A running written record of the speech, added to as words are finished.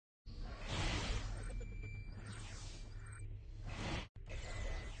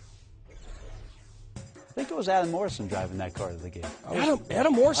I think it was Adam Morrison driving that car to the game.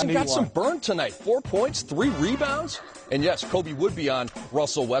 Adam Morrison got some burn tonight. 4 points, 3 rebounds. And yes, Kobe would be on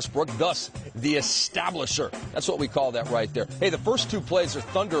Russell Westbrook, thus the establisher. That's what we call that right there. Hey, the first 2 plays are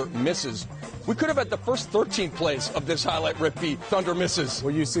Thunder misses. We could have had the first 13 plays of this highlight rip be Thunder misses.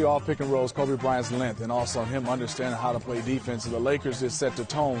 Well, you see all pick and rolls, Kobe Bryant's length, and also him understanding how to play defense. And the Lakers just set the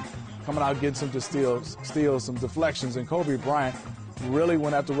tone, coming out getting some steals, some deflections, and Kobe Bryant really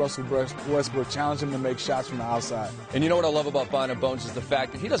went after Russell Westbrook, challenged him to make shots from the outside. And you know what I love about Byron Bones is the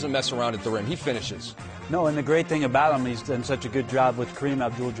fact that he doesn't mess around at the rim. He finishes. No, and the great thing about him, he's done such a good job with Kareem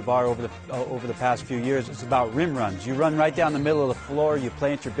Abdul-Jabbar over the past few years. It's about rim runs. You run right down the middle of the floor, you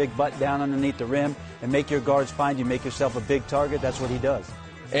plant your big butt down underneath the rim, and make your guards find you, make yourself a big target. That's what he does.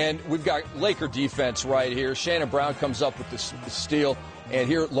 And we've got Laker defense right here. Shannon Brown comes up with the steal. And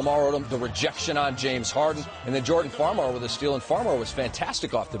here, Lamar Odom, the rejection on James Harden. And then Jordan Farmar with a steal. And Farmar was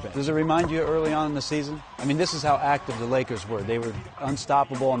fantastic off the bench. Does it remind you early on in the season? I mean, this is how active the Lakers were. They were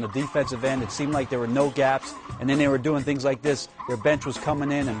unstoppable on the defensive end. It seemed like there were no gaps. And then they were doing things like this. Their bench was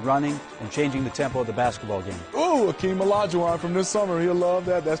coming in and running and changing the tempo of the basketball game. Ooh, Akeem Olajuwon from this summer. He'll love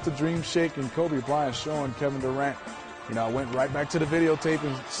that. That's the dream shake. And Kobe Bryant showing Kevin Durant. You know, I went right back to the videotape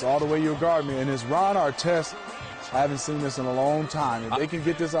and saw the way you guard me. And his Ron Artest, I haven't seen this in a long time. If they can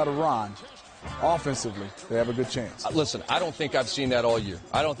get this out of Ron, offensively, they have a good chance. Listen, I don't think I've seen that all year.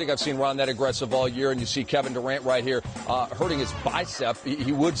 I don't think I've seen Ron that aggressive all year. And you see Kevin Durant right here hurting his bicep.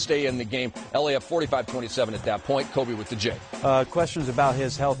 He would stay in the game. LA up 45-27 at that point. Kobe with the J. Questions about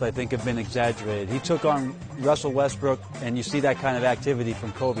his health, I think, have been exaggerated. He took on Russell Westbrook, and you see that kind of activity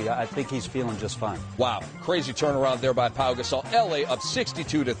from Kobe. I think he's feeling just fine. Wow. Crazy turnaround there by Pau Gasol. LA up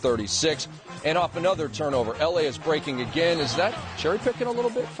 62-36. And off another turnover. LA is breaking again. Is that cherry picking a little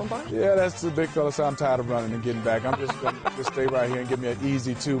bit from Byron? Yeah, that's the big fella. So I'm tired of running and getting back. I'm just going to stay right here and give me an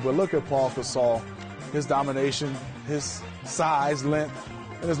easy 2. But look at Paul Gasol, his domination, his size, length.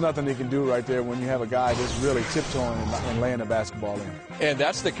 And there's nothing he can do right there when you have a guy that's really tiptoeing and laying the basketball in. And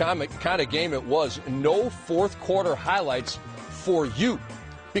that's the kind of game it was. No fourth quarter highlights for you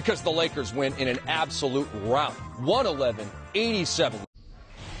because the Lakers win in an absolute rout. 111-87.